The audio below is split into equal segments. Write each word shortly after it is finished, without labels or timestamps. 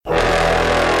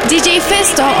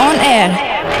DJFESTO on air.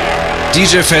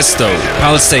 DJFESTO,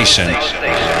 Pal Station.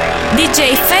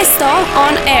 DJFESTO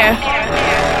on air.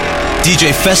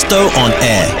 DJFESTO on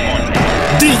air.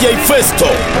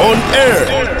 DJFESTO on air.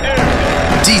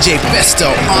 DJFESTO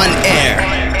on air.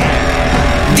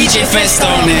 DJFESTO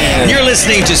on air. You're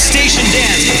listening to Station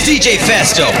Dance with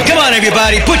DJFESTO. Come on,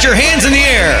 everybody, put your hands in the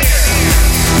air.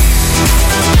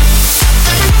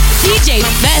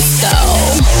 DJFESTO.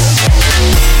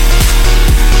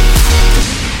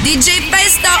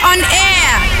 DJFESTO on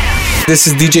air. This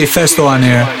is DJFESTO on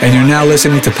air and you're now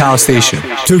listening to Pal Station.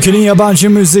 Türkiye'nin yabancı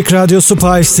müzik radyosu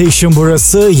Part Station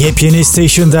burası. Yepyeni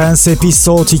Station Dance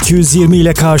Episode 220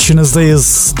 ile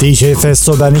karşınızdayız.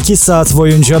 DJFESTO ben 2 saat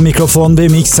boyunca mikrofon ve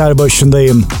mikser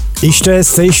başındayım. İşte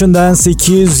Station Dance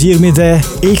 220'de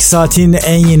ilk saatin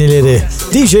en yenileri.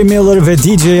 DJ Miller ve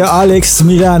DJ Alex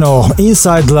Milano,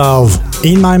 Inside Love,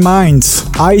 In My Mind,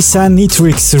 Ice and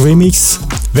Nitrix Remix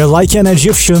ve Like an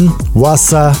Egyptian,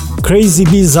 Wassa, Crazy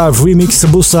Bizarre Remix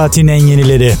bu saatin en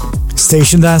yenileri.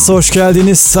 Station Dance'a hoş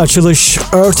geldiniz. Açılış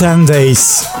Earth and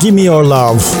Days, Give Me Your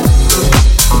Love.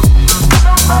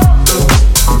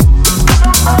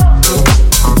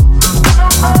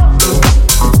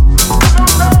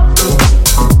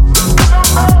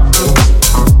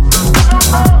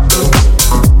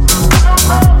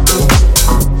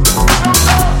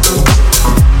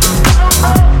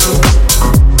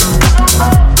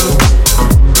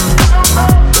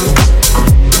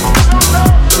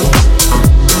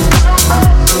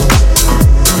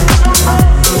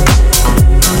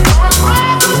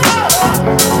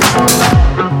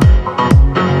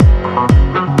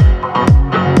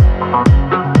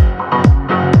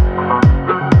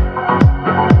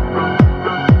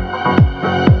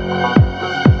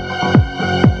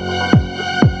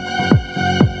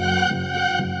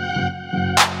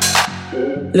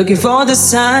 Looking for the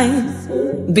sign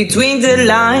between the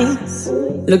lines.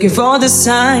 Looking for the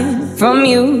sign from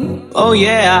you. Oh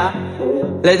yeah.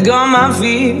 Let go of my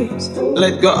fears.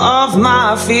 Let go of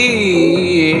my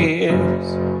fears.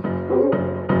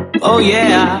 Oh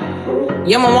yeah.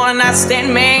 You're my one night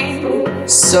stand man,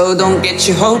 so don't get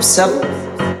your hopes up.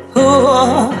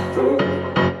 Ooh.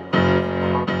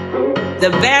 The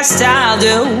best I'll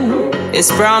do is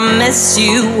promise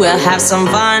you we'll have some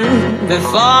fun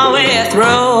before we're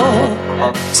through.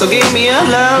 So give me your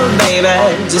love, baby.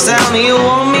 Just tell me you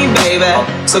want me, baby.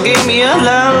 So give me your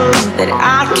love that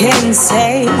I can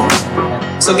say.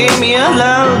 So give me your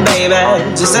love, baby.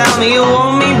 Just tell me you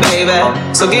want me, baby.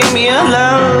 So give me your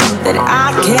love that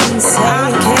I can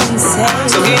say.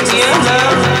 So give me your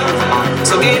love.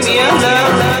 So give me your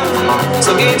love.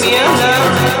 So give me your love.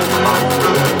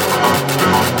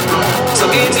 So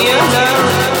give me your love.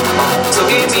 So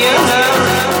give me your love.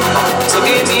 So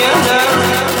give me your love.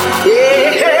 Yeah.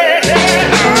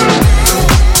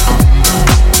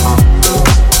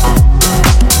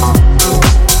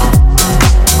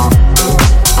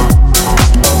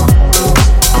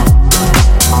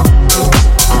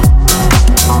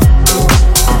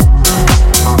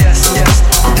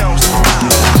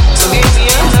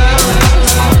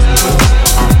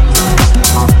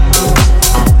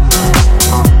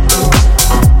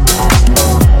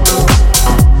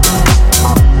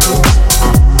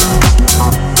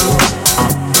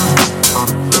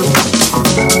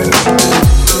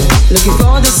 Looking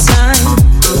for the sign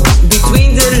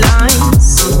between the lines.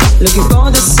 Looking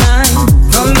for the sign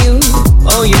from you.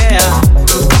 Oh yeah.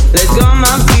 Let go of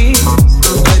my fears.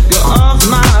 Let go of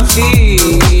my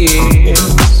fears.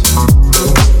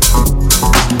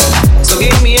 So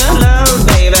give me your love,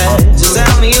 baby. Just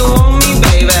tell me you want me,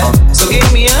 baby. So give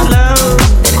me your love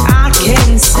that I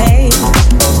can say.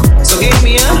 So give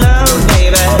me your love,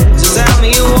 baby. Just tell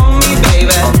me you want me,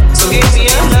 baby. So give me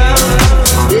your love.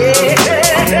 Yeah.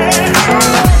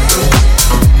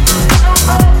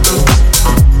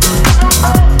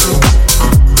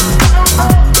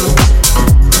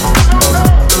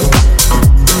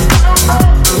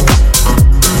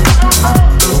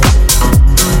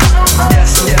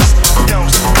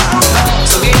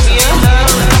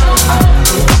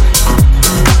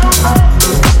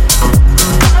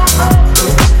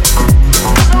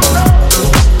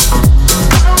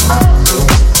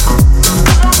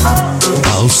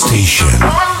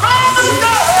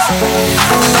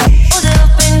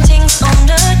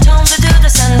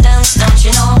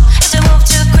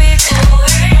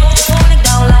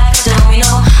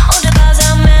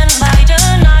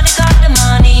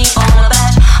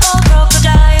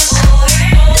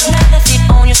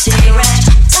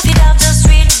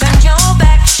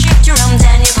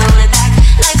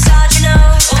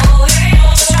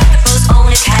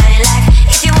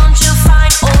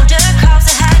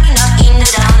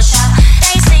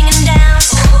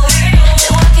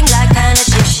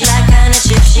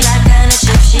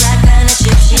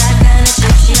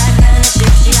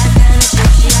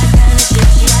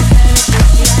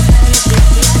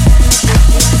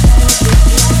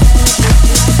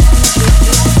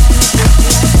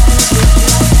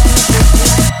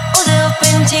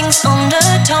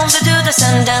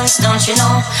 dance, you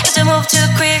know. If they move too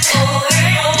quick,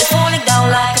 they're falling down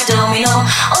like a domino.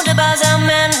 All the bars are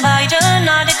men by the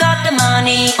night, they got the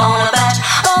money on a bet.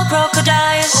 All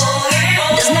crocodiles,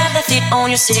 there's never fit on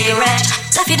your cigarette.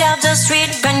 Laugh it out the street,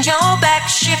 bend your back,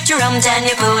 shift your arm, then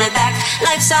you pull it back.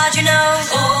 Life's hard, you know.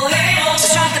 So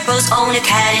strike a pose on your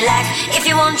Cadillac. If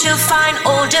you want to find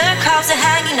all the cops are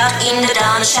hanging out in the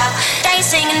down shop, they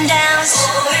sing and dance.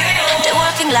 They're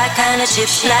walking like kind of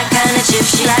gypsy, like kind of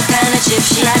gypsy, like kind of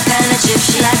gypsy, like kind of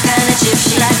gypsy, like kind of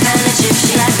gypsy, like kind of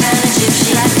gypsy, like kind of gypsy,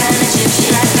 like kind of gypsy,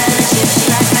 like kind of gypsy,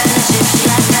 like kind of gypsy,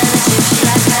 like kind of gypsy,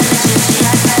 like kind of gypsy,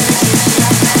 like kind of gypsy, like kind of gypsy,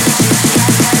 like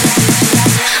kind of gypsy.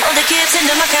 All the kids in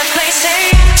the marketplace say.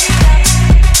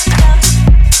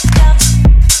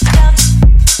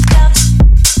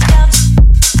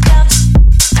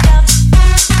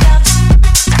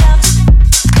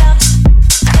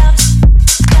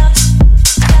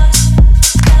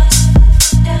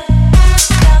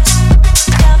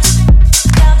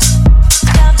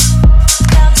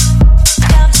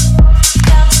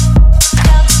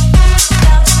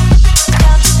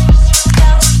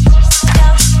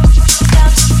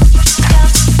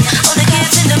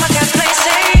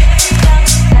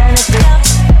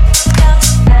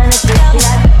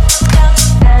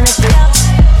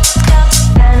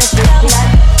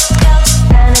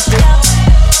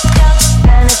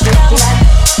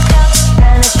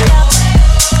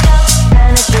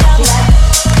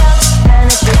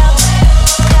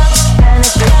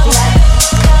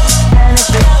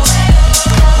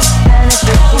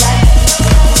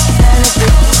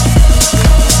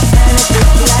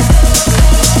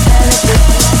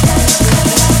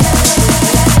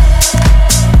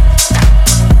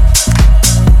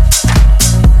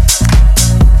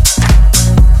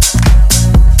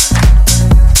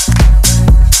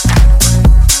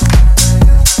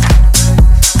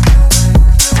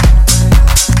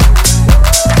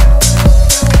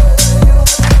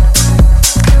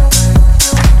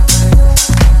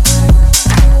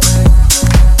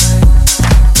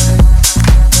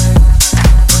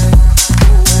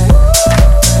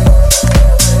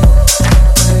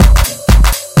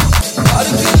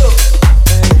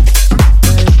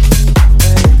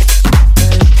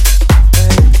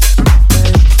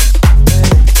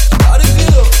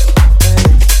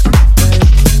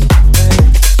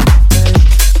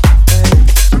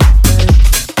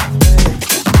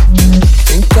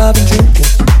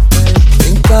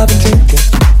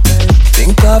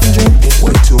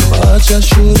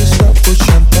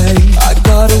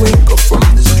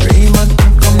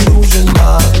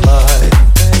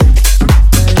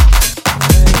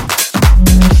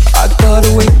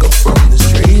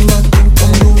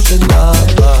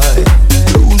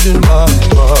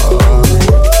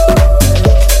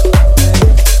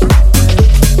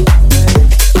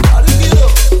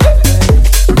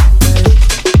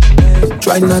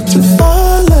 Try not to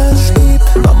fall asleep.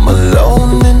 I'm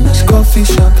alone in this coffee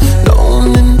shop,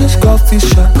 alone in this coffee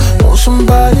shop. Want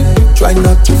somebody to try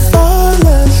not to fall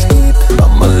asleep.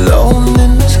 I'm alone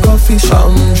in this coffee shop.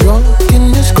 I'm drunk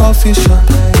in this coffee shop,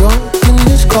 drunk in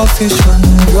this coffee shop,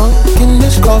 drunk in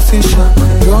this coffee shop,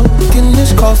 drunk in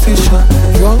this coffee shop,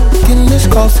 drunk in this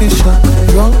coffee shop,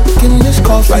 drunk in this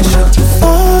coffee shop. Try not to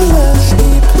fall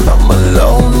asleep. I'm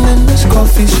alone in this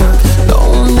coffee shop,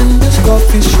 alone in this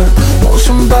coffee shop. Want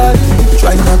somebody to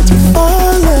try not to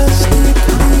fall asleep.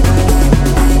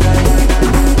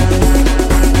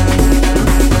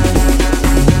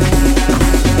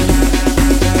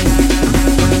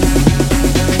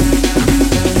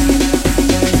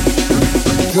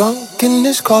 Drunk in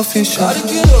this coffee shop.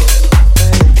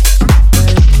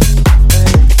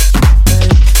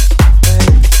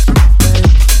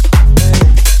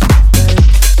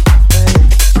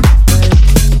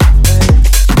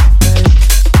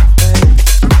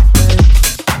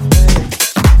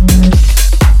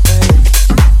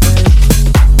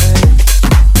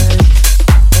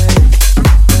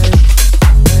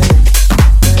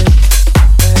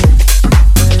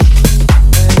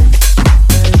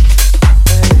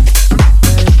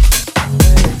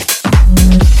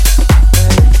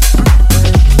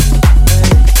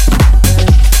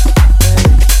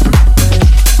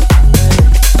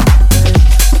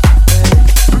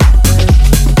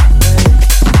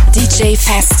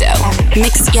 DJFESTO,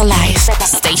 mix your life,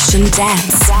 station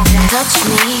dance. Touch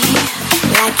me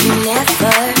like you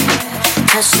never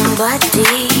touched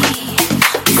somebody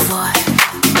before.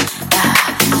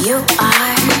 You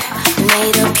are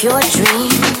made of pure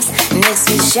dreams, mixed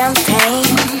with champagne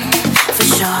for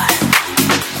sure.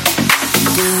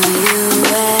 Do you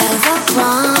ever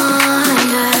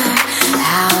wonder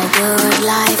how good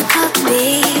life could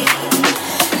be?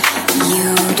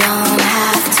 You don't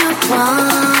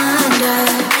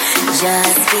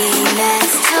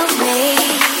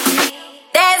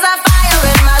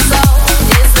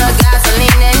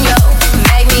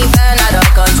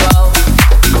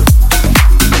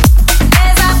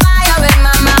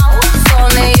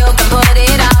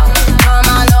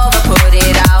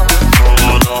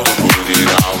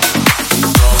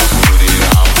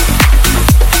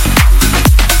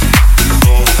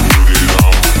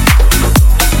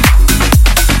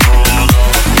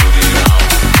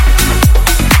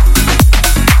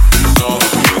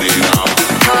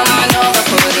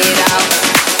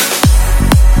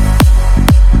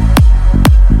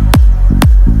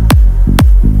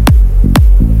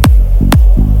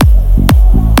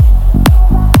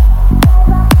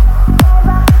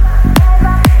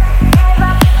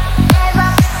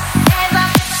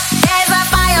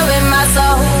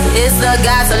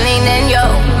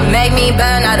me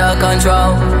burn out of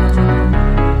control.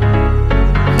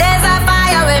 There's a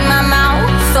fire in my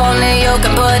mouth, only you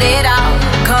can put it out.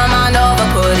 Come on over,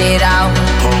 put it out.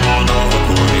 Come on over,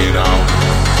 put it out.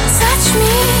 Touch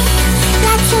me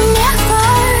like you never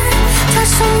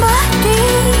touched somebody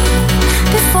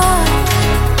before.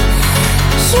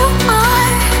 You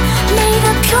are made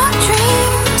of pure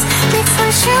dreams, mixed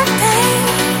with champagne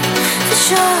for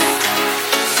sure.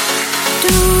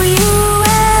 Do you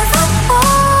ever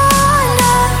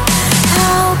wonder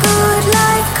how good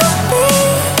life could be?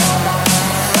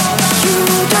 You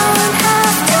don't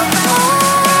have to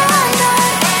wonder,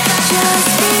 just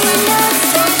be next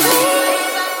to me.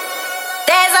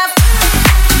 There's a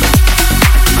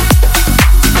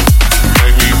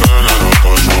Make me burn out of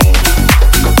control.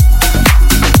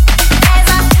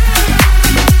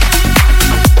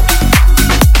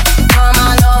 come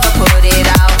on over, put it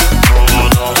out. Come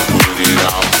on over, put it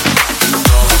out.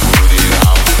 Over, put it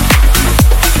out.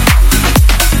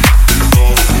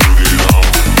 Over, put it out.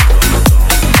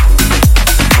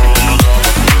 Come on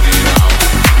over, put it out.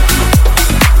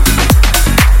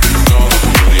 Over,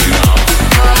 put it out. Come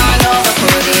on over, put it out. Come on over,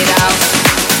 put it out. Come on over, put it out.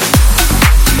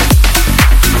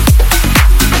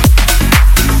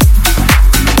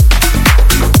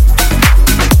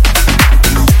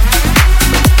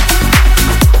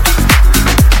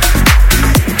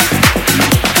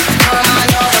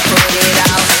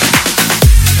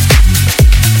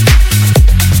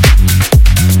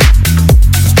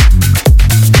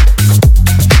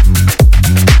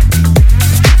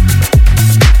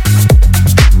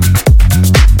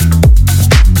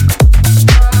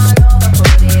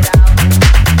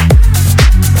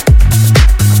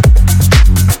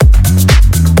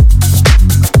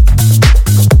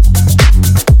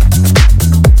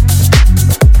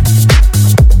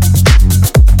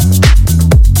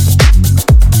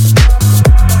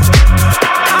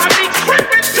 I be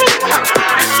tripping too,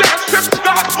 instead of trips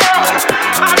God's world.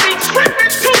 I be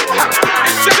tripping too,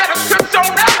 instead of trips on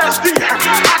LSD.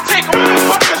 I take a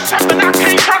fuck to something I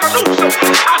can't turn loose.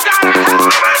 I gotta have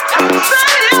it.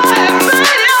 Say it, say it,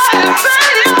 say it,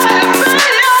 say it, say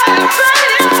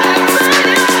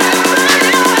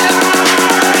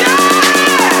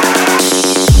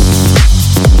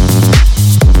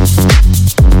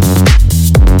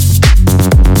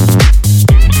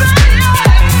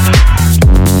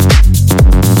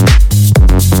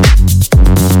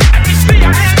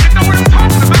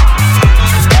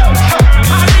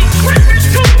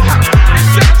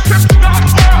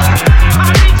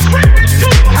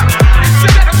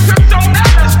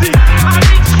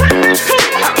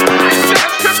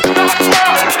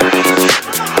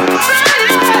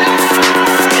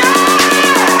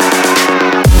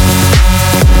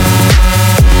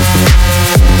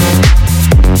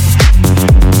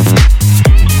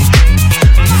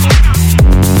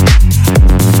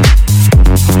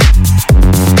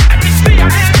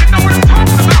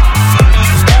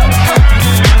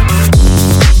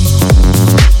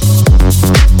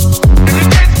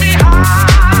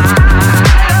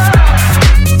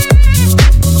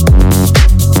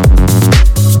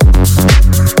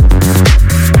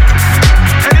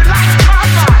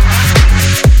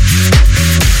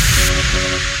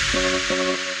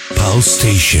Pulse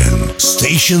Station.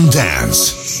 Station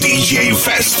Dance.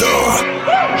 DJFESTO.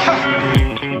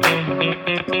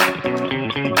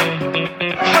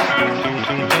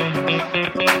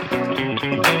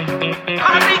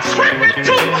 I be tripping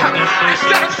too,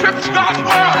 instead of trips God's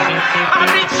world. I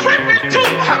be tripping too,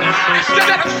 instead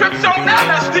of trips on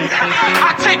LSD.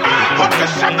 I take a hook to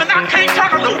something I can't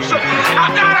turn loose. I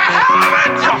gotta have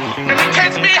it, and it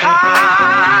gets me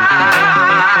high.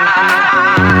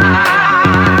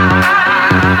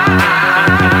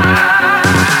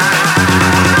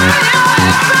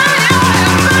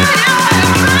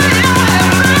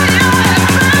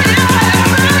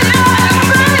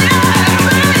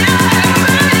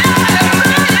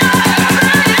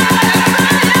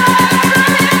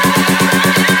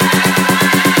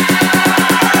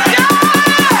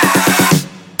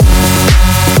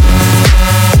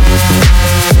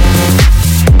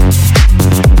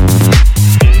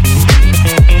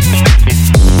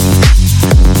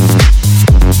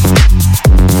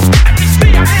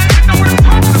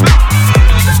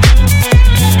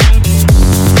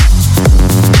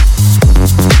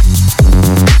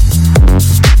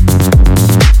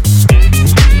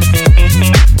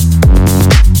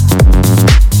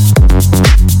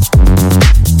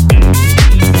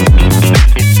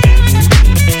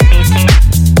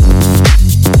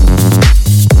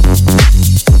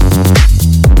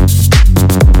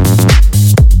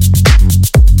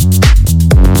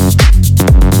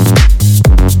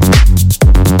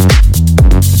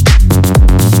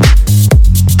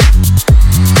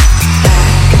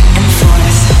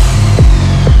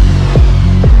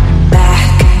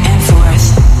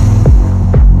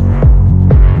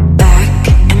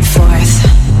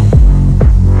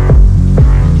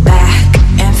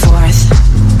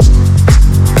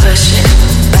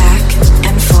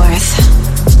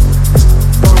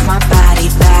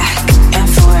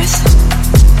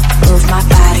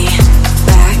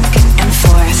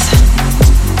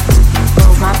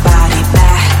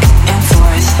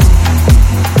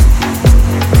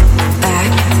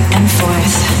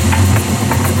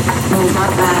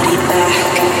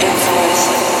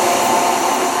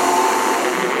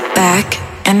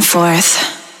 and forth.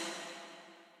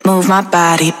 Move my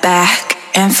body back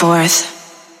and forth.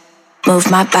 Move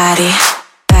my body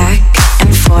back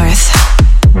and forth.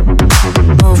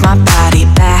 Move my body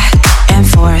back and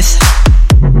forth.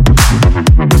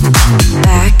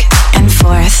 Back and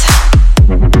forth.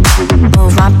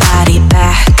 Move my body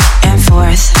back and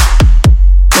forth.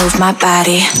 Move my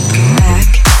body back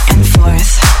and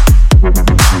forth.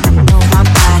 Move my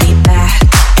body back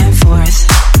and forth.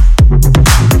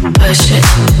 Push it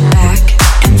back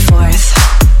and forth.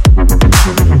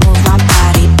 Move my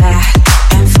body back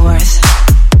and forth.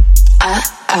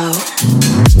 Uh-oh.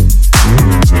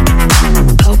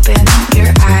 Open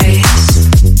your eyes.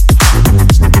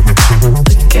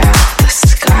 Look out the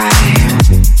sky.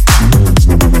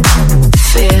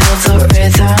 Feel the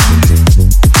rhythm.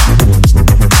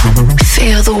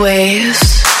 Feel the waves.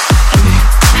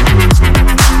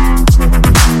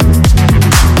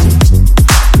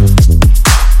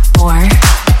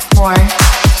 More.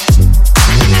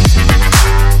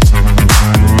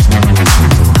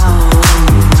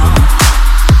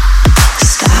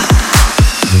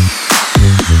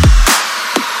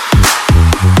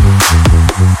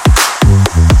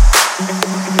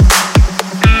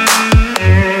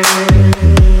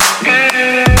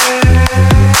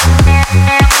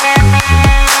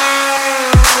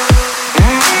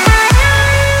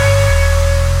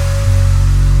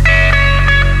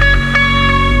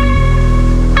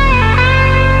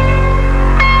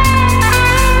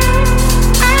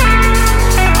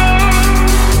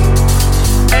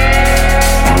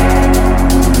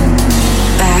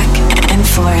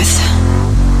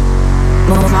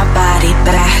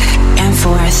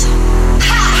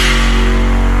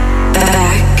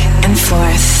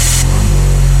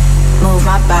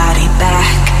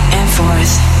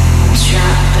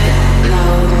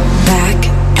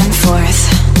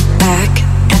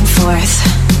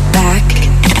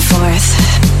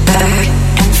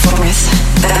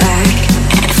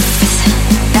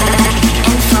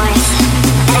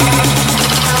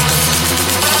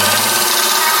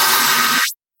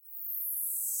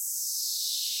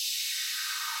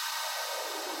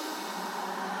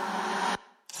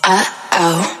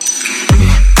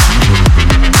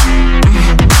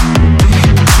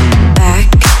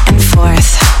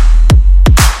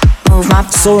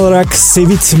 Son olarak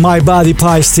Sevit My Body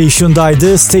Part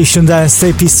Station'daydı. Station Dance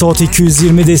Episode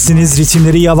 220'desiniz.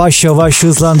 Ritimleri yavaş yavaş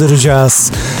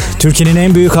hızlandıracağız. Türkiye'nin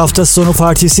en büyük hafta sonu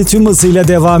partisi tüm hızıyla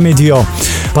devam ediyor.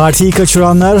 Partiyi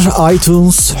kaçıranlar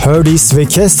iTunes, Herdis ve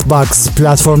Castbox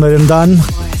platformlarından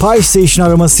Part Station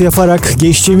araması yaparak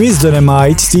geçtiğimiz döneme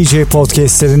ait DJ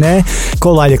podcastlerine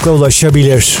kolaylıkla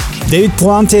ulaşabilir. David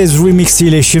Puentes remix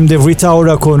ile şimdi Rita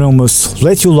Ora konuğumuz.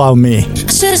 Let You Love Me.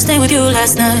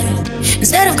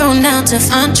 Instead of going down to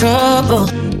find trouble,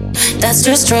 that's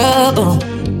just trouble.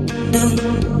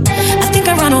 I think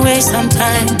I run away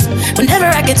sometimes whenever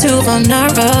I get too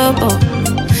vulnerable.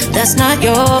 That's not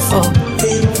your fault.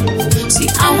 See,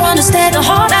 I wanna stay the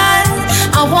whole night.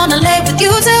 I wanna lay with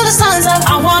you till the sun's up.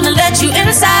 I wanna let you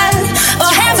inside.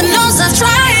 Oh, heaven knows I've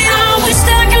tried. I wish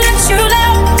that I could let you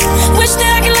love. Wish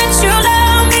that I could let you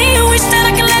love me. Wish that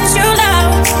I could let you love.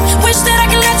 Wish that I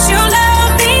could let you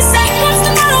love me. Say, what's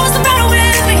the matter? What's the matter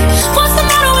with me? What's the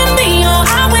matter with me? Oh,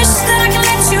 I wish that I could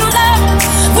let you love.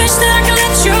 Wish that I could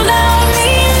let you love me.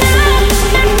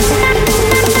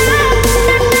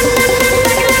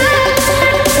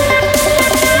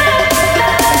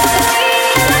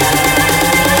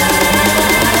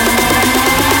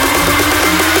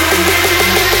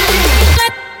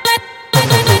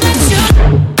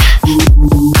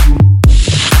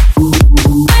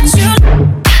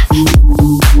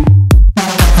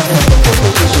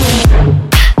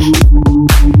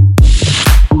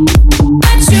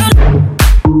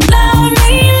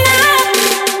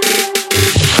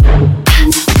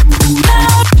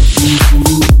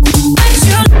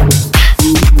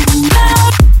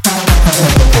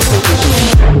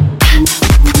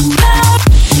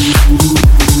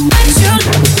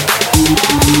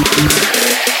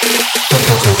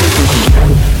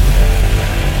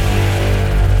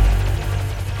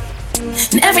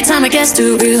 Gets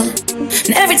too real,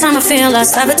 and every time I feel I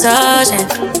sabotage it,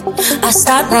 I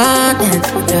start running,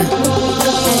 yeah.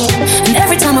 And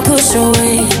every time I push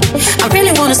away, I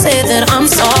really wanna say that I'm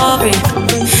sorry,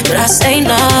 but I say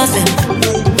nothing.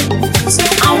 So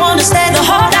I wanna stay the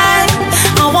whole night.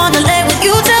 I wanna lay with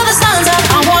you till the sun's up.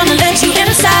 I wanna let you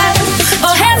inside.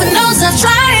 Oh, heaven knows I've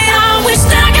tried. I wish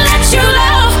that I could let you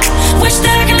love. Wish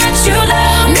that I could let you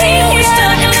love me. Wish that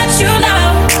I could let you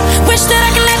love. Wish that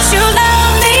I could let you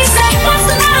love me. Say, what's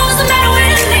the matter? What's the matter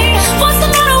with me? What's the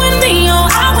matter with me? Oh,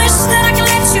 I wish that I could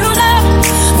let you love.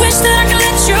 Wish that I could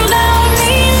let you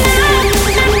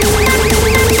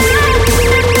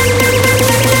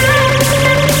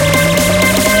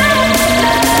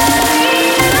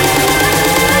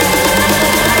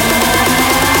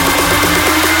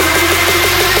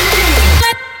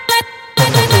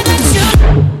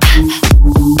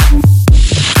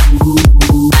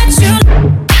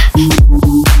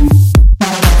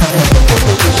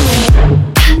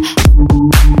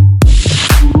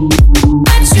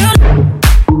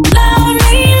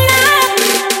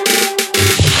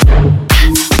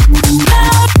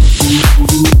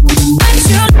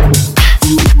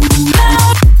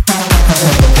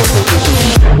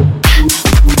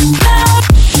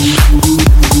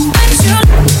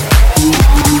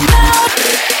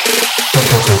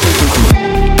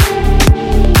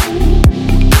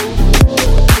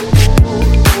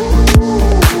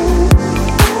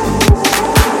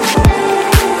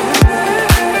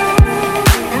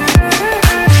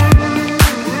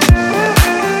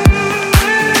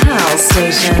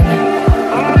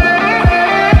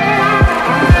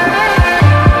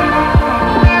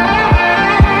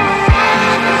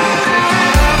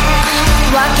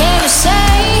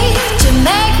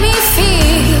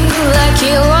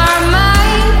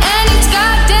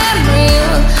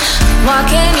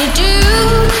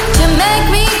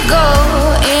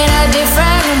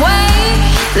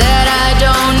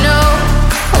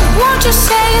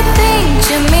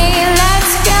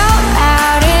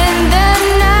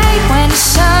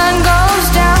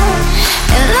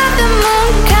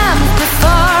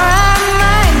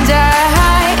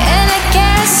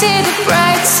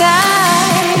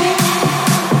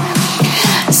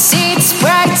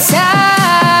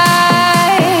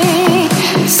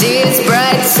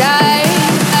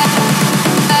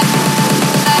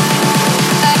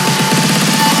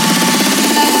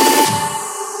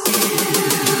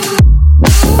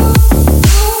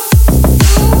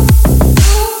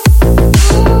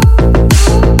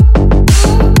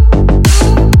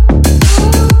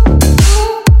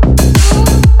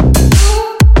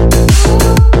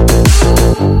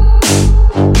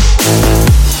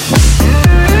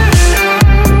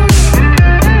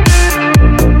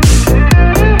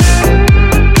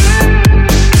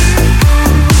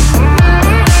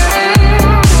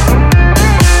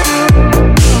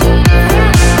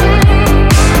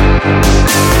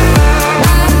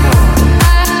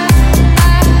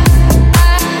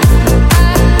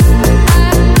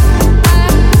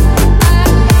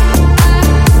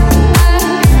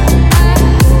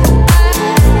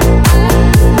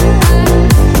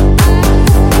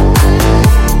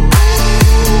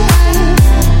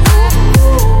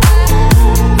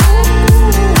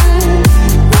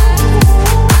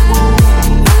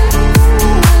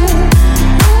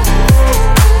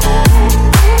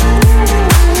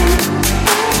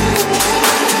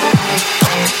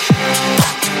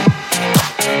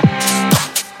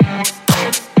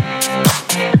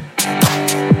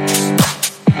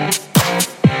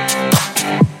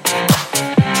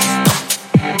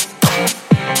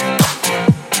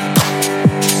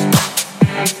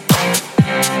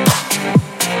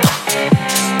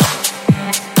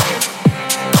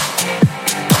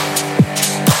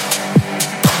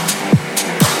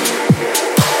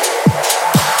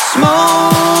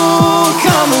Smoke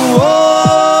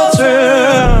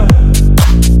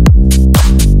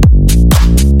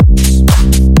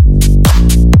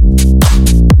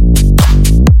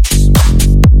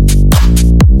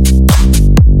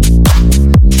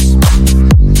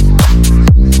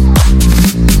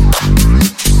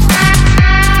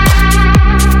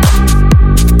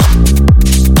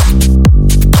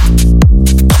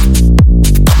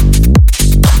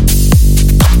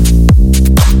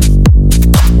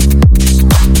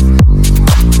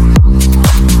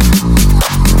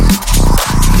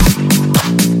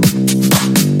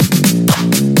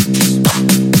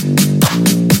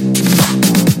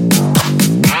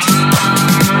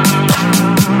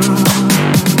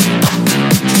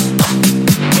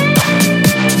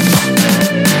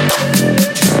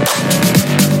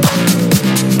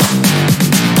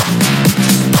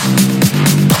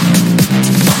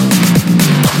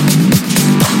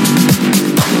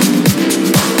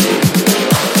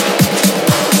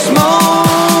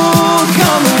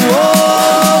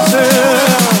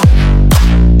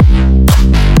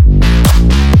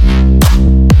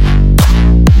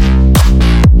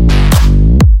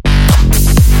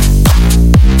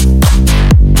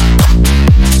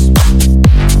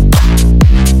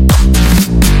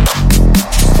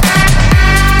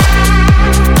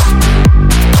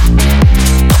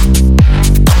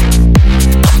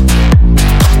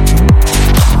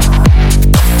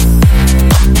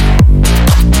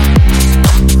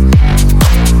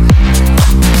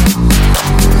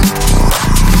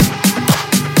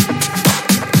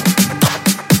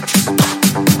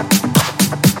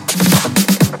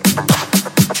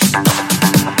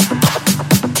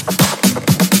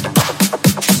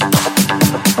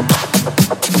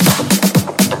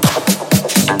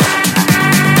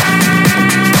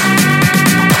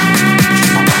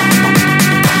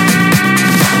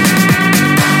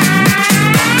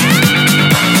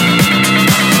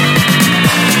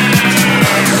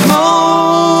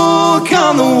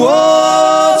on the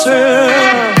water.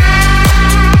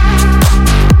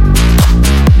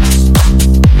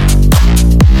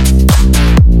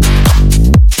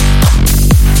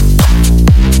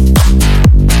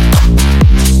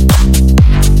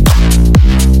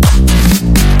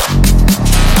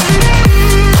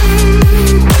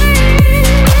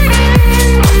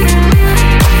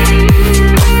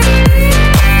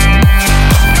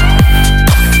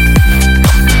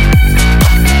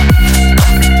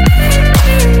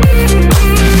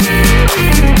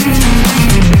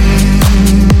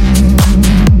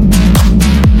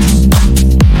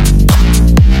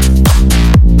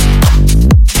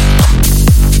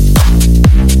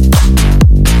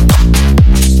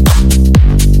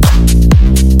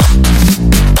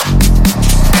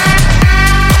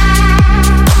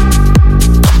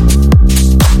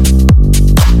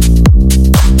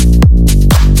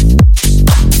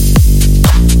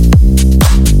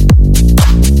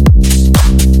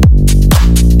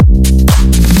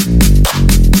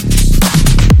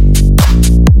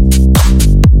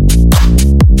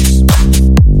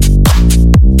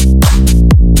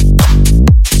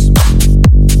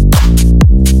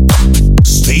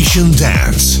 Station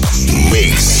Dance.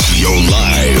 Mix your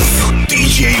life.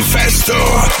 DJFESTO.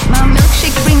 My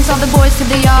milkshake brings all the boys to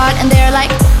the yard, and they're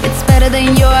like, it's better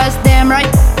than yours, damn right.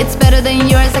 It's better than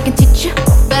yours, I can teach you,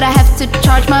 but I have to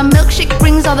charge. My milkshake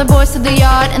brings all the boys to the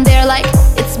yard, and they're like,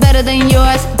 it's better than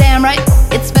yours, damn right.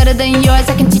 It's better than yours,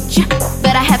 I can teach you,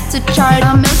 but I have to charge.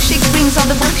 My milkshake brings all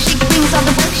the milkshake brings all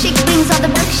the milkshake brings all the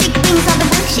milkshake brings all the milkshake brings all the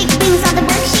milkshake brings all the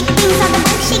milkshake brings all the milkshake brings all the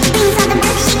milkshake brings all the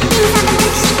milkshake brings all the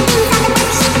milkshake.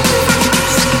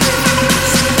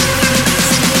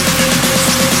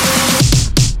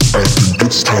 I think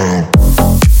it's time.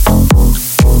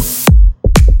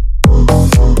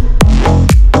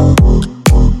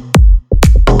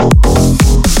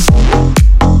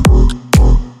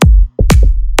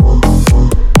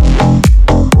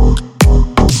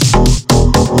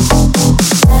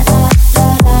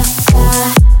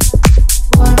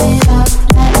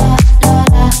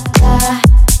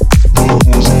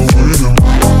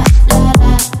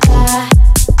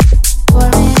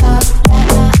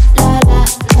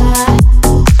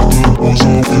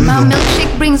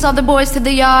 All the boys to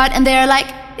the yard, and they're like,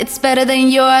 it's better than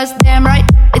yours, damn right.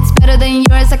 It's better than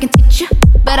yours, I can teach you,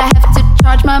 but I have to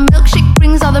charge. My milkshake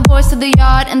brings all the boys to the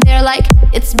yard, and they're like,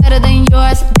 it's better than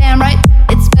yours, damn right.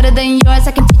 It's better than yours,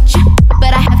 I can teach you,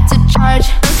 but I have to charge.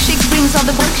 Milkshake brings all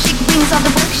the milkshake brings all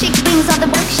the milkshake brings all the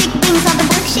milkshake brings all the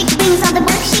milkshake brings all the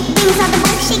milkshake brings all the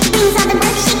milkshake brings all the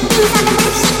milkshake brings all the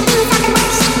milkshake brings all the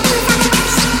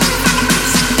milkshake.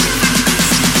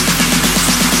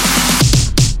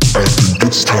 I think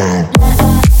it's time.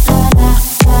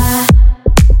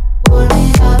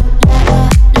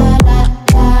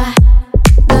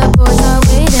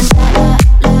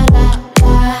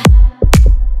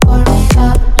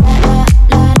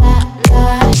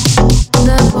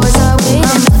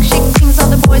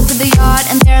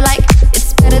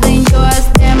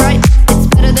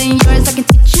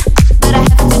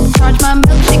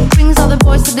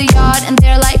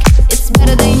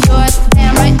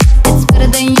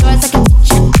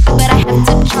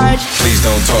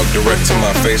 don't talk direct to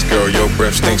my face, girl. Your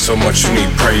breath stinks so much you need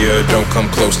prayer. Don't come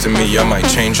close to me, I might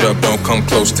change up. Don't come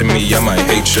close to me, I might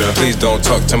hate ya. Please don't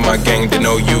talk to my gang, they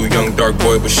know you, young dark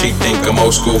boy, but she think I'm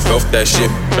old school. Off that shit,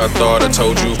 I thought I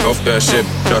told you. Off that shit,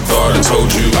 I thought I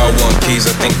told you. I want keys,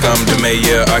 I think I'm the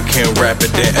mayor. I can't rap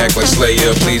it, then act like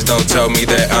Slayer. Please don't tell me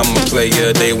that I'm a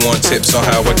player. They want tips on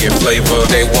how I get flavor.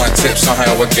 They want tips on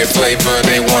how I get flavor.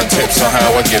 They want tips on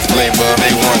how I get flavor.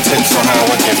 They want tips on how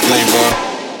I get flavor.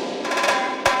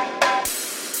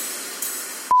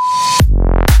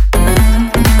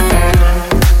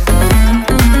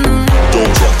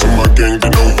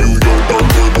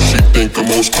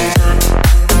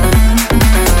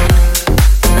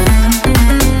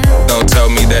 Don't tell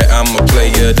me that I'm a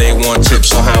player. They want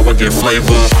tips on how I get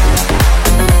flavor.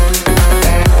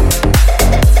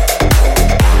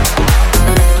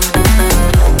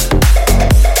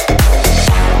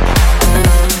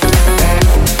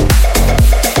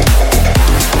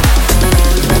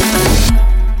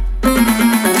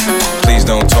 Please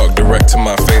don't talk direct to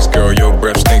my face, girl. Your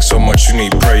breath stinks so much you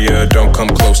need prayer. Don't come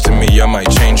close to me, I might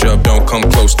change up. Don't come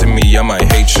close to me, I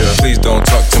might hate ya. Please don't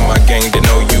talk to my gang, they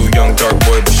know you, young dark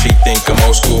boy, but she think I'm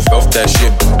old school. Off that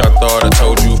shit, I thought I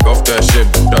told you. Off that shit,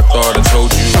 I thought I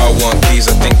told you. I want keys,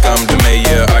 I think I'm the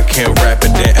mayor. I can't rap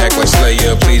it, then act like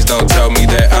Slayer. Please don't tell me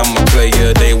that I'm a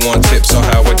player. They want tips on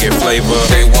how I get flavor.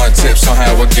 They want tips on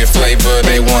how I get flavor.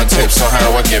 They want tips on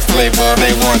how I get flavor.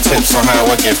 They want tips on how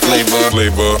I get flavor.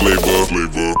 Flavor, flavor,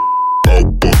 flavor. I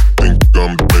think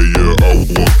I'm the mayor. I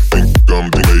think I'm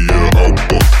the mayor. I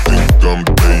think I'm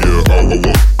the mayor. I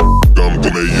think I'm the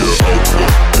mayor. I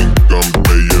think I'm the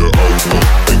mayor. I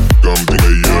think I'm the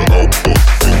mayor. I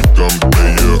think I'm the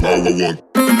mayor. I want.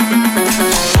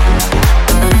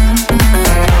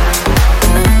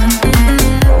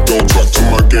 Don't talk to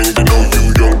my gang, they know you,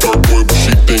 young dark boy, but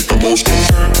she think I'm old school.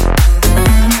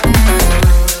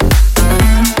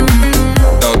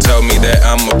 Don't tell me that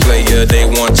I'm a player. They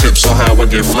want tips on how I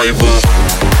get flavor.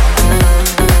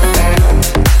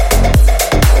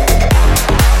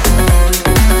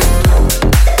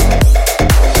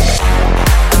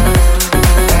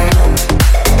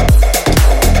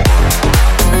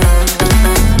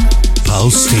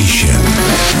 Pulse Station.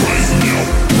 Right now,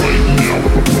 right now,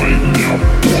 right now,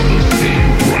 wanna see.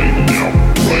 Right now,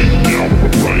 right now,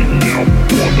 right now,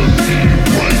 wanna see.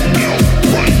 Right now,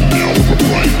 right now,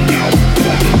 right now,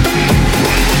 wanna see.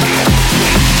 Right now,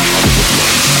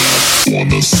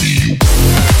 wanna see you.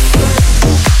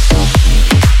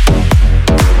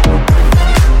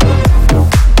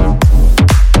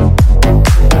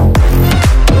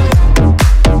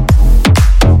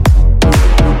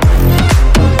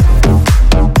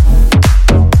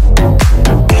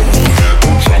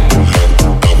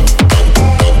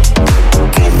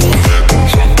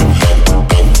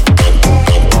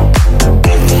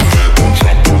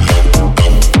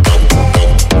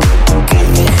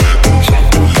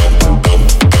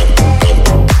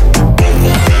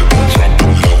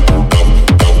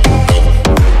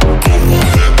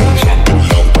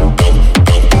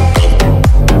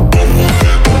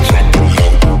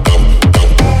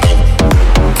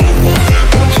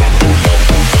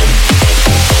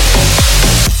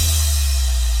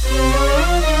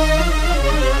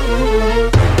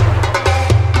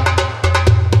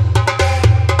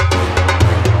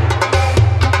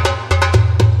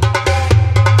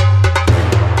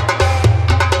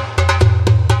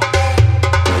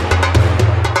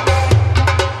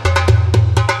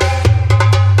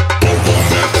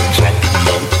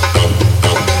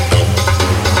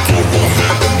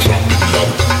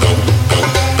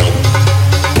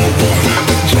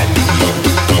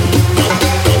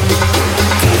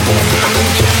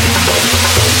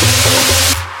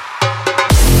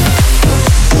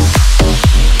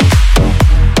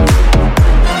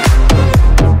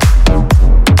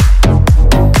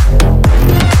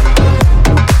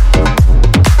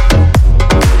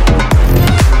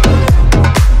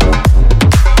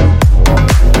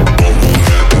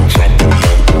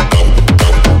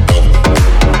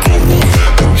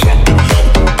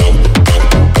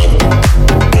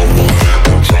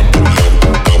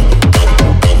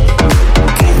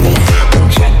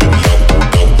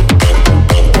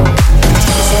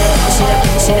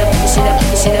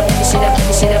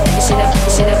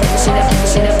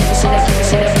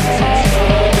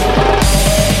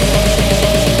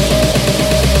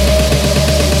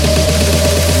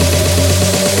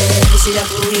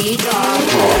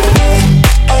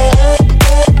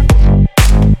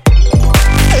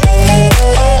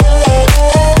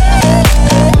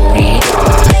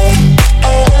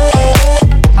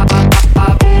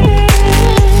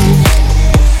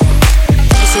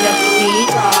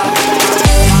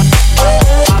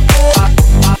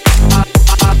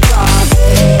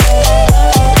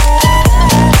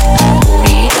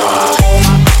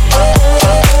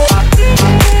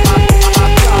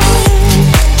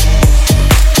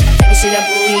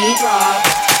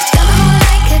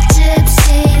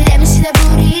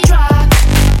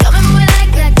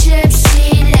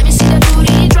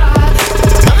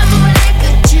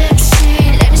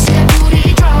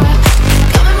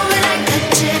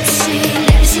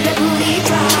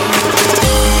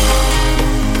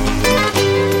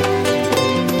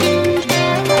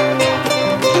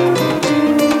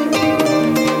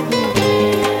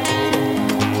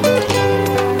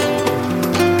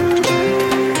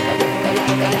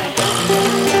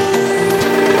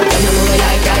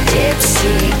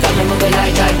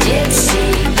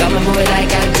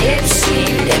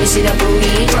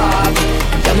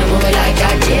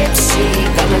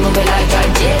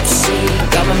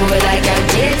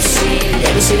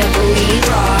 push it up, booty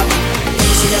drop.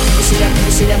 Push it up, push it up,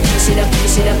 push it up, push it up,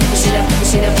 push it up, push it up, push it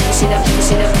up, push it up,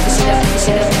 push it up, push it up, push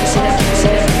it up, push it up, push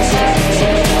it up, push it up, push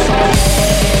it up.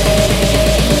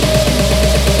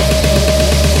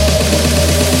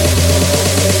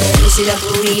 Push it up,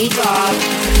 booty drop.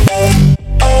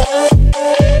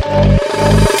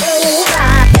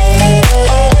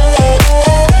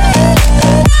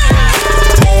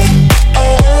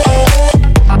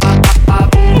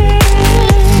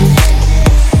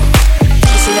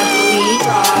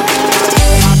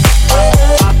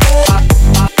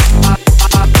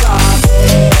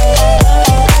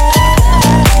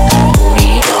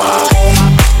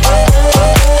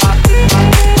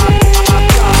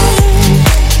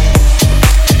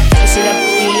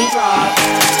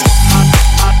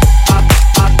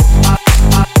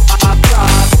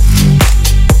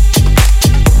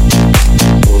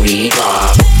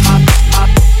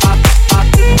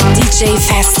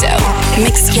 DJFESTO,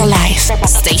 mix your life,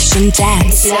 station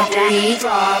dance.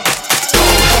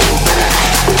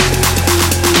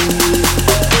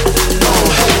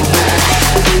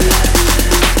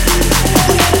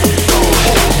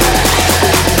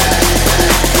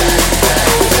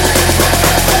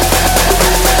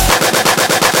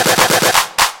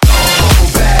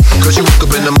 Cause you wake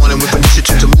up in the morning with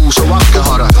initiative to move, so I get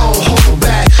harder. Don't hold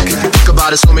back. If you think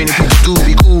about it, so many people do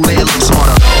be cool and look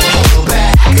smarter. Don't hold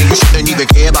back. And you shouldn't even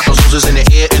care about those roses in the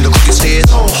air and the cookie stairs.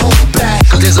 Don't hold back.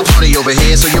 Cause there's a party over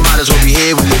here, so you might as well be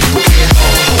here with the people care.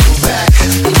 Don't hold back.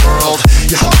 World,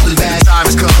 you're holding back. Time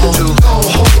has come to. Don't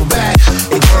hold back.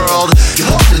 World,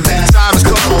 you're holding back. Time has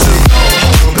come to. Don't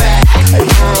hold back.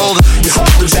 World, you're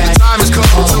holding back. Time has come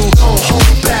to. Don't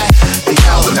hold back. They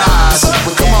galvanize.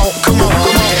 Come on, come on,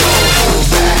 come on. Don't hold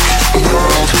back.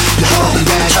 World, you're holding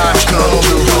back. Time has come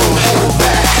to. Don't hold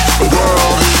back.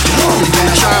 World, you're holding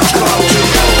back. Time has come to.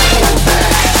 Don't hold back.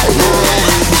 World,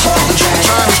 you're holding back.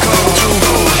 Time has come to.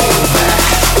 Don't hold back.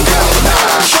 They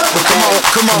galvanize. Come on,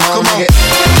 come on, come on.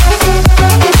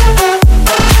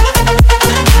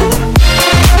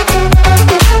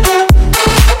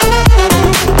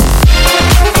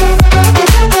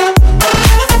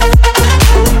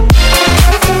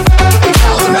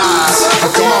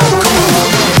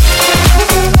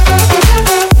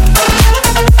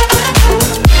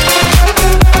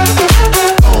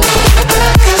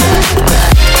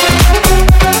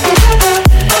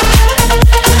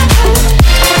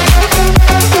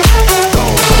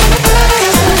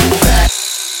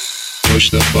 Push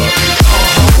the button.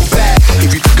 Don't hold back.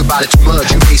 If you think about it too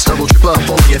much, you may stumble, trip up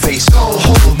over your face. Don't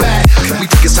hold back. We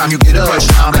think it's time you get up. Crunch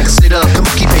time like a sit up. Come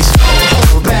on, keep pace.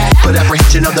 Don't hold back. Put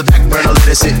apprehension on the back burner, let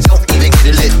it sit. Don't even get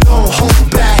it lit. Don't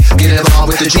hold back. Get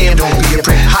involved with the jam. Don't be a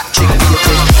prick. Hot chick, be a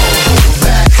prick. Don't hold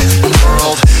back.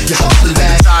 World, you're holding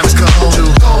back. Time has come to.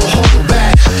 Don't hold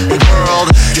back. World,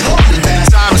 you're holding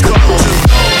back. Time has come to.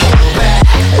 Don't hold back.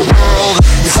 World,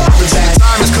 you're holding back.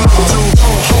 Time has come to.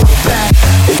 Don't hold back.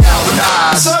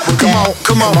 Galvanize. Come on,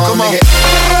 come on, come on.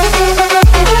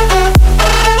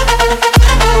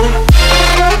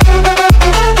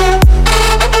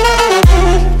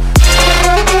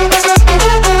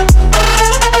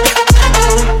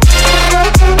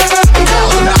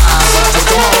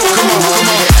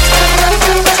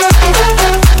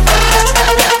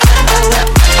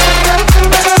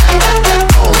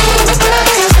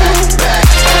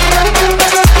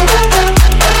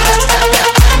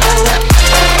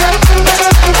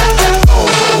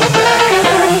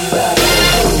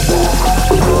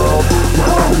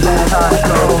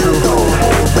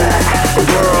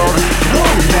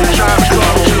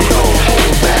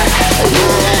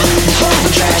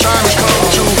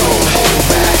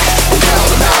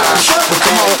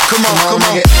 Come on, come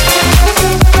on.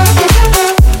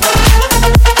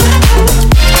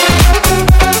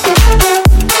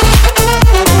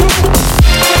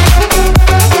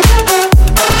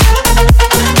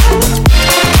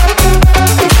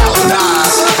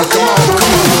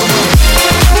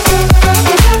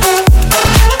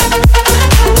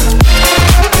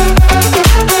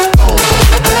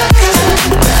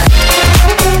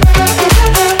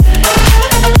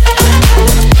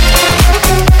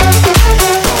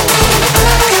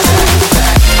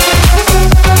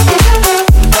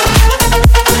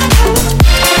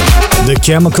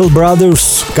 Chemical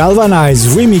Brothers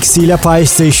Galvanize Remix ile Pie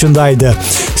Station'daydı.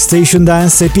 Station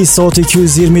Dance Episode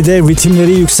 220'de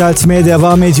ritimleri yükseltmeye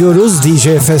devam ediyoruz.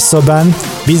 DJFESTO ben.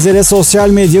 Bizlere sosyal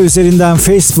medya üzerinden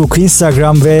Facebook,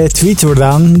 Instagram ve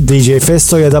Twitter'dan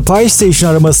DJFESTO ya da Pie Station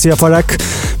araması yaparak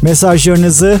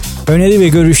mesajlarınızı, öneri ve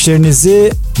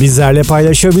görüşlerinizi bizlerle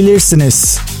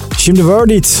paylaşabilirsiniz. Şimdi Word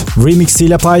It Remix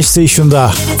ile Pie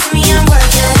Station'da.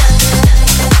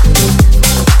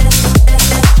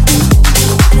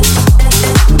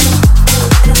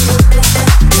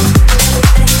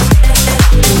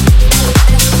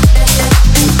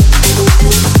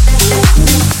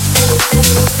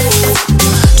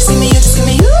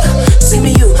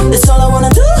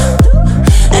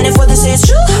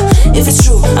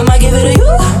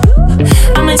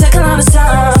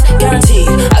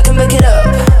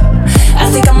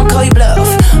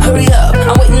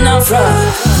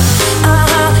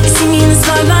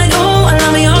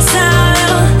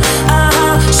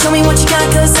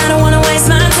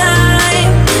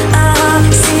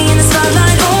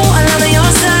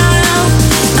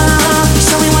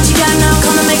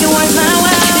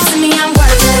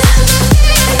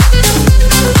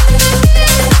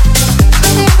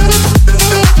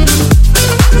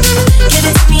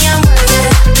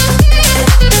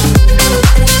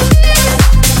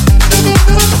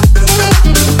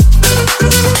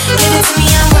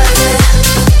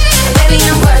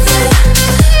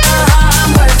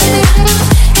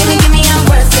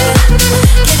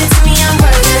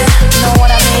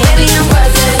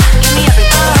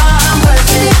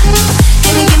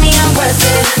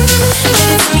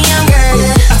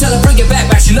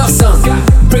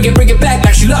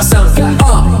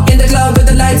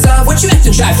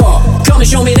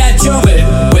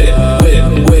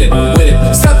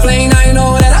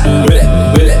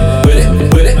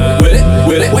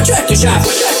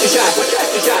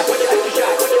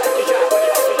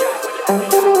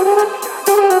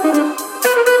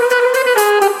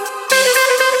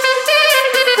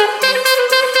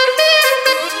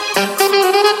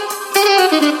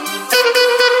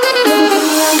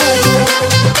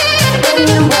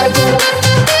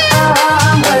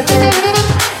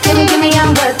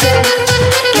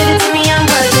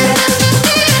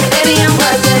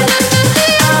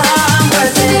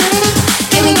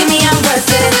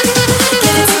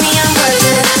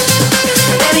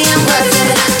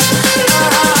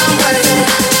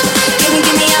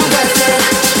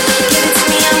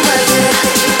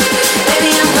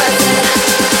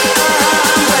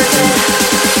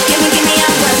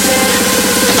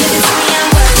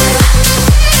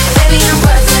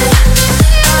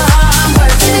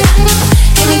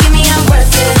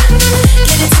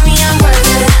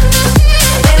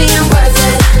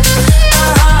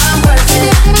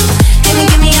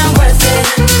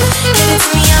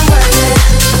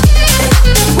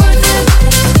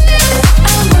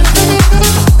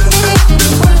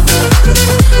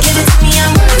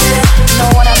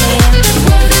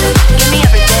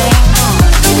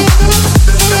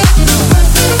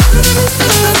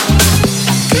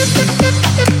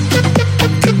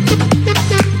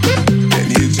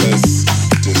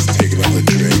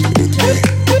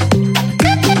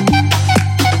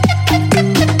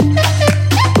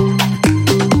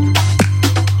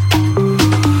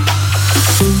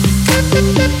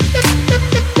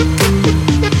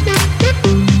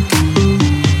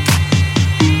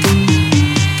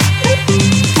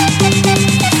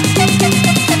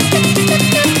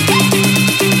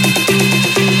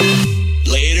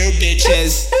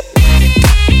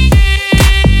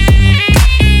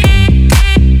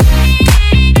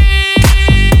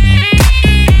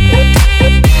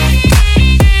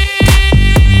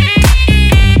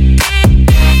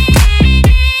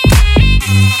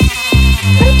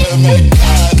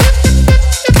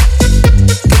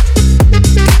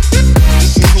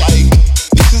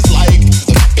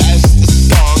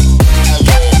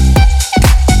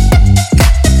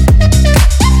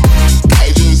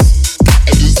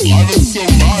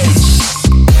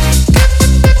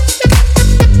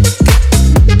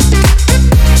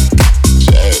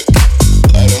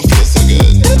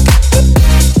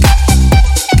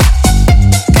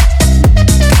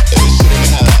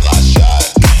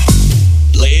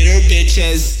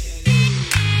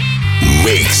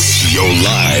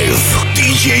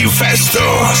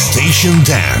 Festo, Station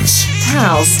Dance.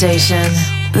 Pal Station.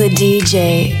 The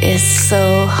DJ is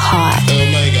so hot. Oh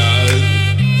my god,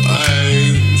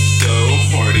 I'm so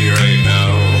horny right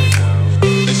now.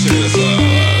 I shouldn't have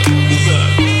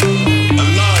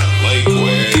I'm not like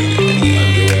wearing any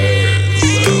underwear,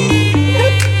 so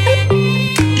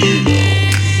you know.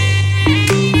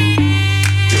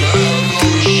 Can I have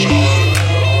another shot?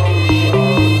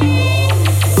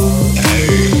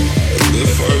 Hey,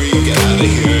 before we get out of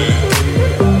here,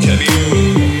 can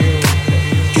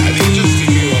you just do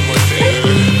me one more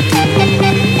favor?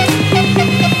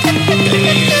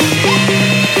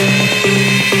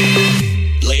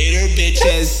 Later,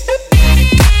 bitches.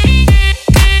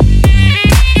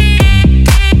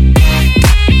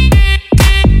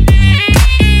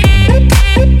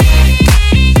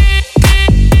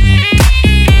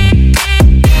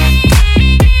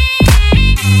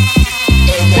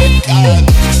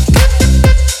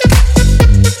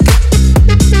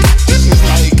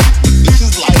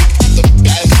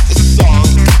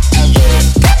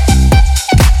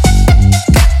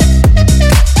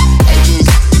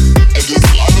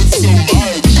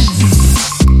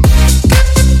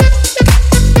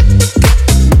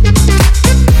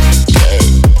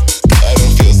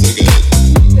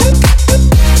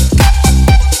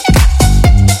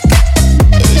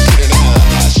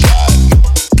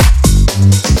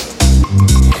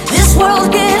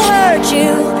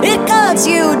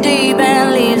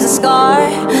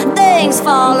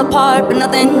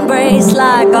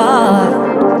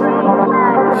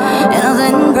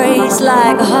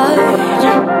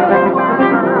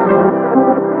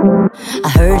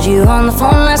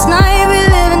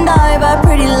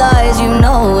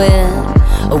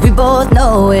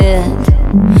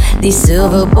 These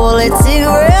silver bullet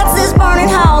cigarettes, this burning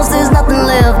house, there's nothing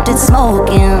left, it's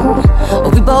smoking.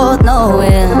 We both know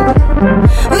it.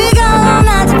 We got all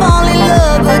night to fall in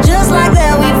love, but just like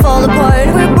that we fall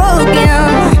apart. We're broken,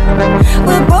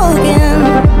 we're broken.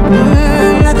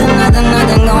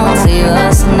 Nothing gonna save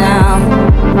us now.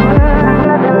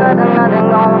 Nothing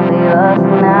gonna save us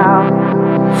now.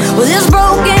 Well, this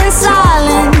broken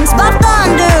silence by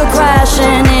thunder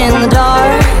crashing in the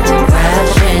dark,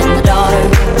 crashing in the dark.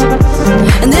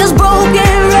 And this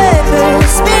broken record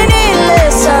spinning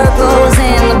less circles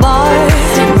in the bar,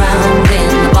 and round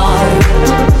in the bar.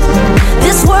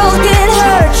 This world can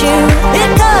hurt you, it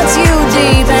cuts you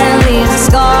deep and leaves a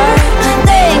scar.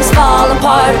 Things fall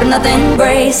apart, but nothing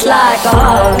breaks like a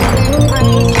heart.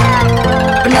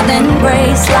 But nothing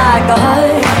breaks like a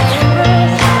heart.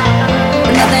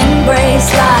 But nothing breaks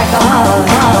like a heart.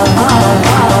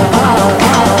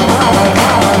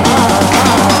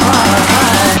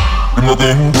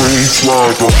 Nothing breaks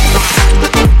like a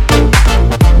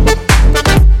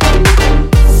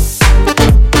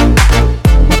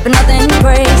But nothing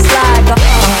breaks like a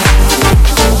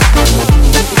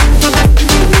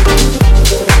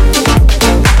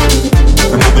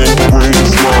Nothing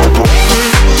breaks like a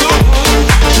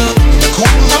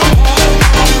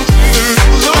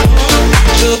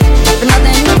But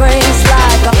nothing breaks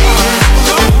like a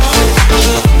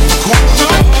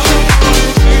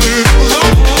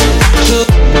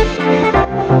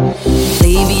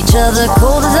leave each other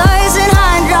cold as ice and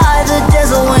high and dry. The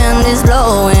desert wind is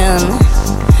blowing,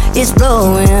 it's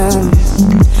blowing.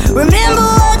 Remember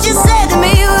what you said to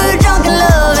me, we were drunk in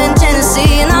love in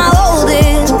Tennessee, and I hold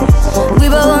it, we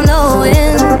both know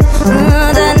it,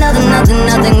 that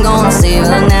nothing gonna save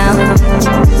us now.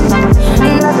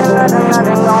 Nothing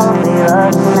gonna save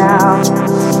us now.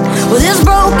 Well, this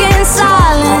broken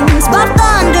silence by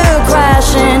thunder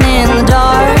crashing in the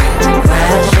dark,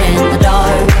 crashing in the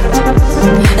dark.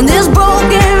 And this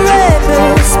broken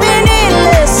record spinning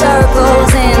less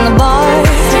circles in the bar,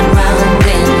 and round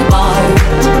in the bar.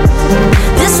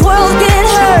 This world can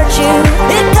hurt you,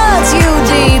 it cuts you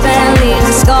deep and leaves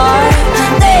a scar.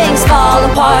 Things fall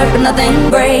apart, but nothing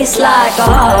breaks like a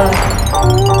heart.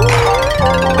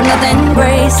 But nothing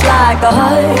breaks like a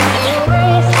heart.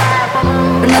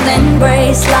 But nothing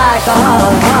breaks like a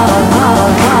heart.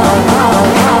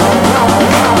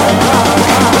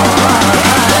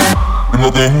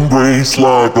 Nothing breaks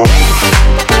like a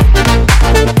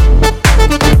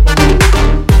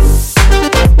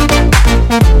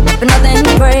But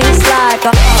nothing breaks like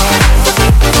a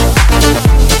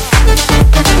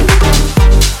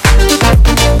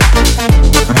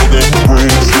Nothing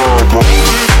breaks like a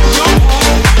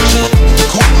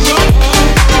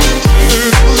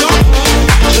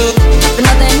But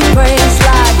nothing breaks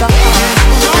like a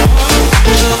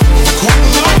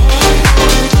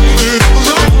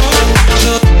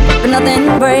But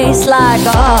nothing breaks like a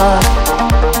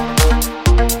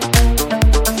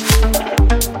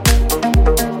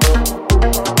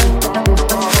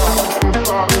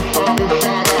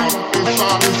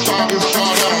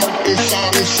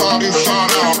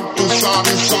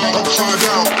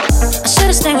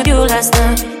should've stayed with you last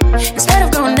night instead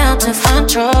of going out to find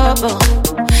trouble.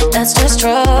 That's just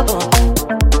trouble.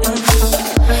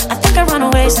 I think I run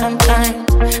away sometimes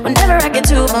whenever I get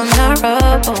too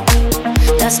vulnerable.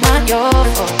 That's not your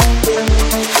fault.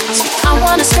 I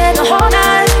wanna spend the whole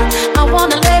night. I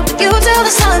wanna lay with you till the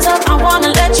sun's up. I wanna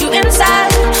let you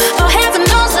inside. Oh, heaven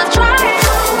knows I've tried.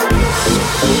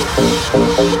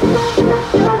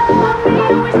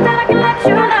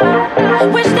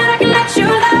 Wish that I could let you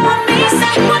love me.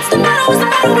 Say, what's the matter? What's the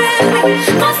matter with me?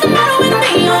 What's the matter with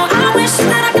me? Oh, I wish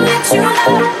that I could let you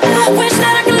love. Wish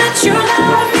that I could let you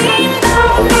love me.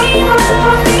 Love me,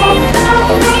 love me,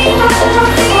 love me,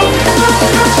 love me.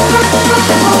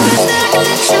 Wish that I could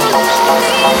let you love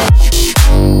me.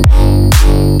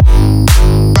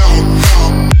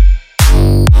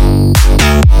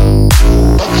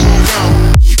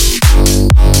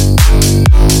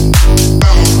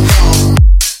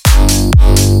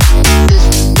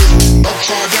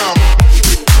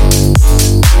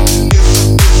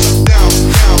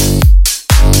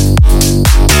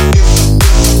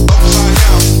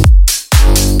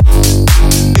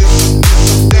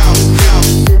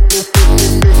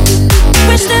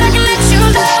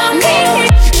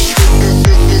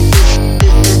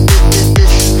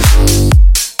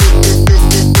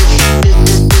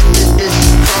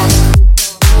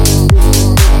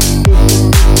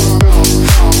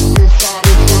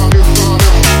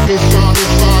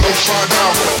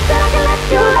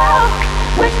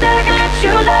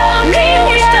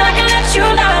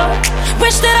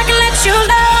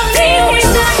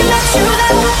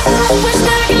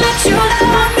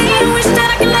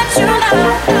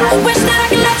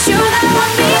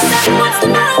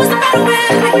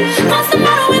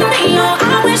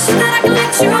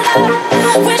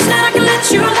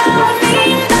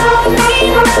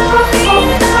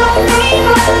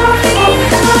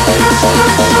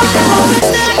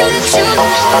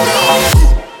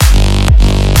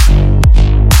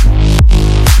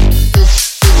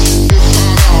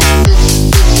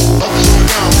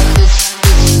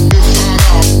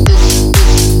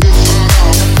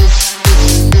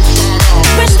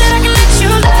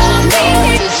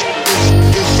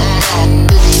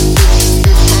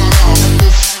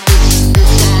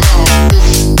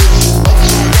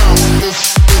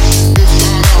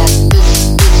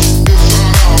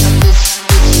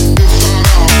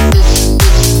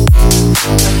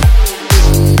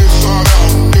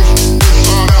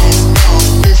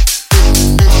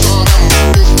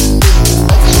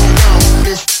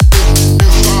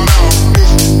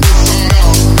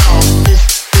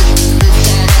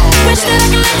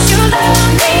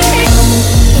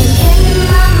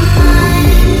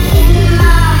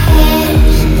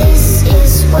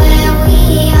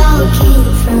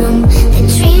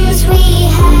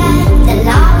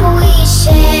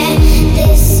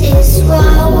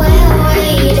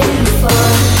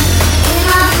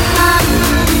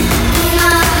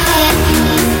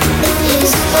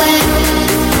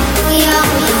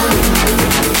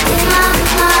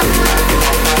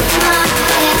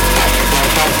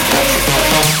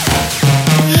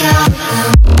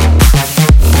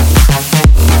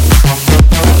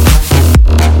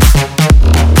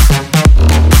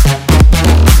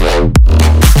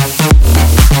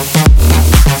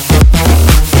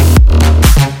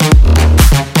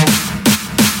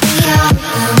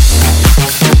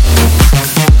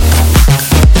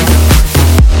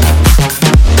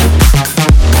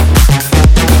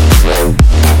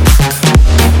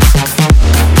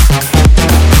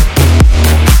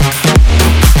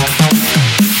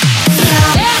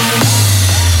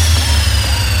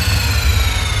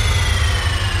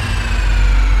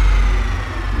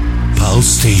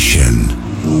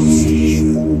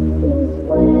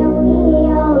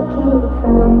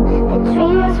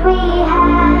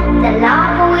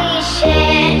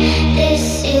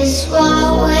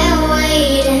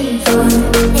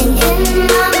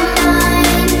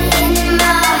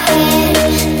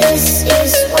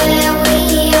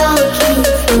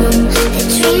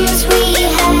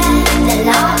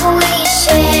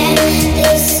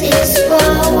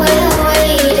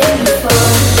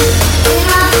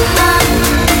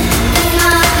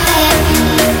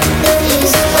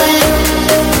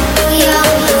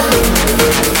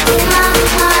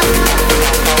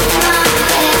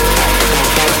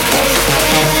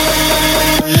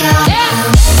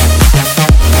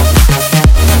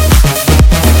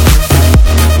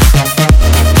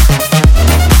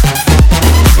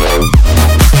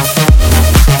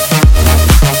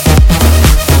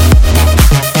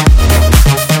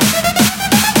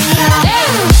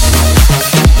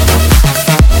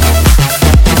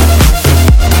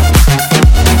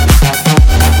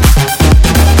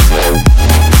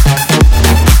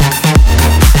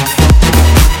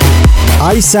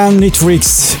 Ice and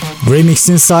Nitrix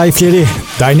remix'in sahipleri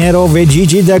Dinero ve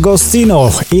Gigi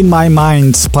D'Agostino In My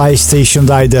Mind Pie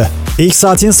Station'daydı. İlk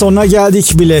saatin sonuna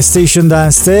geldik bile Station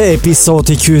Dance'te.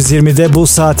 Episode 220'de bu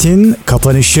saatin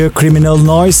kapanışı Criminal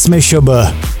Noise Mashup'ı.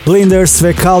 Blinders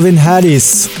ve Calvin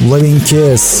Harris Living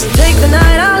Kiss. Take the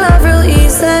night I love real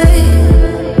easy,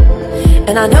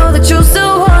 and I know that you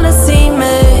still wanna see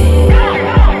me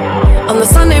on the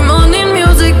Sunday morning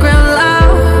music real loud.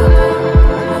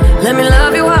 Let me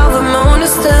love you while the moon is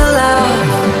still out.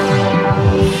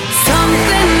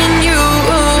 Something in you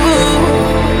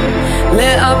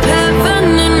lit up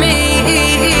heaven in me.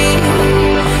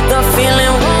 The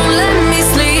feeling won't let me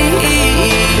sleep,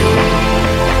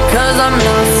 'cause I'm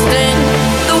lost in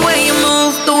the way you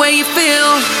move, the way you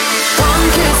feel. One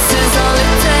kiss is all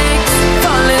it takes,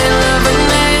 falling in love with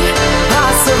me.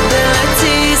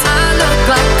 Possibilities, I look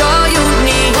like all you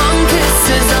need. One kiss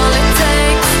is all it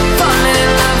takes, falling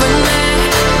in love with me.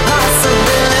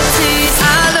 Possibilities,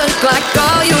 I look like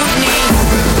all you need.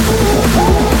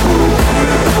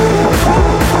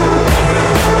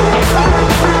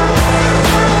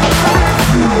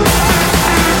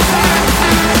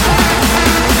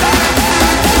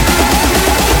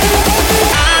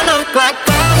 I look like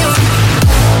all you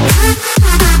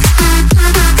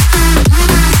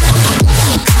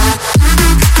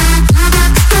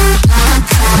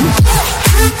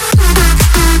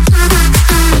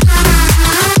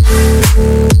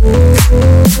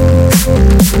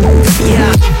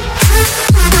yeah.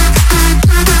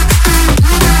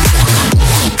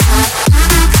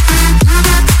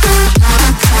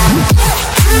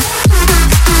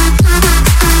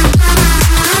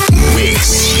 Mix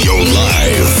your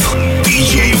life.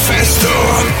 DJFESTO.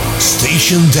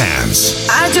 Station Dance.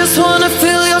 I just wanna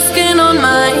feel your skin on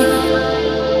mine,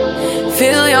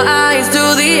 feel your eyes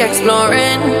do the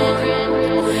exploring,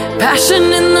 passion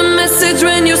in the message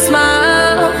when you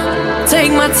smile.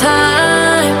 Take my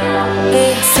time,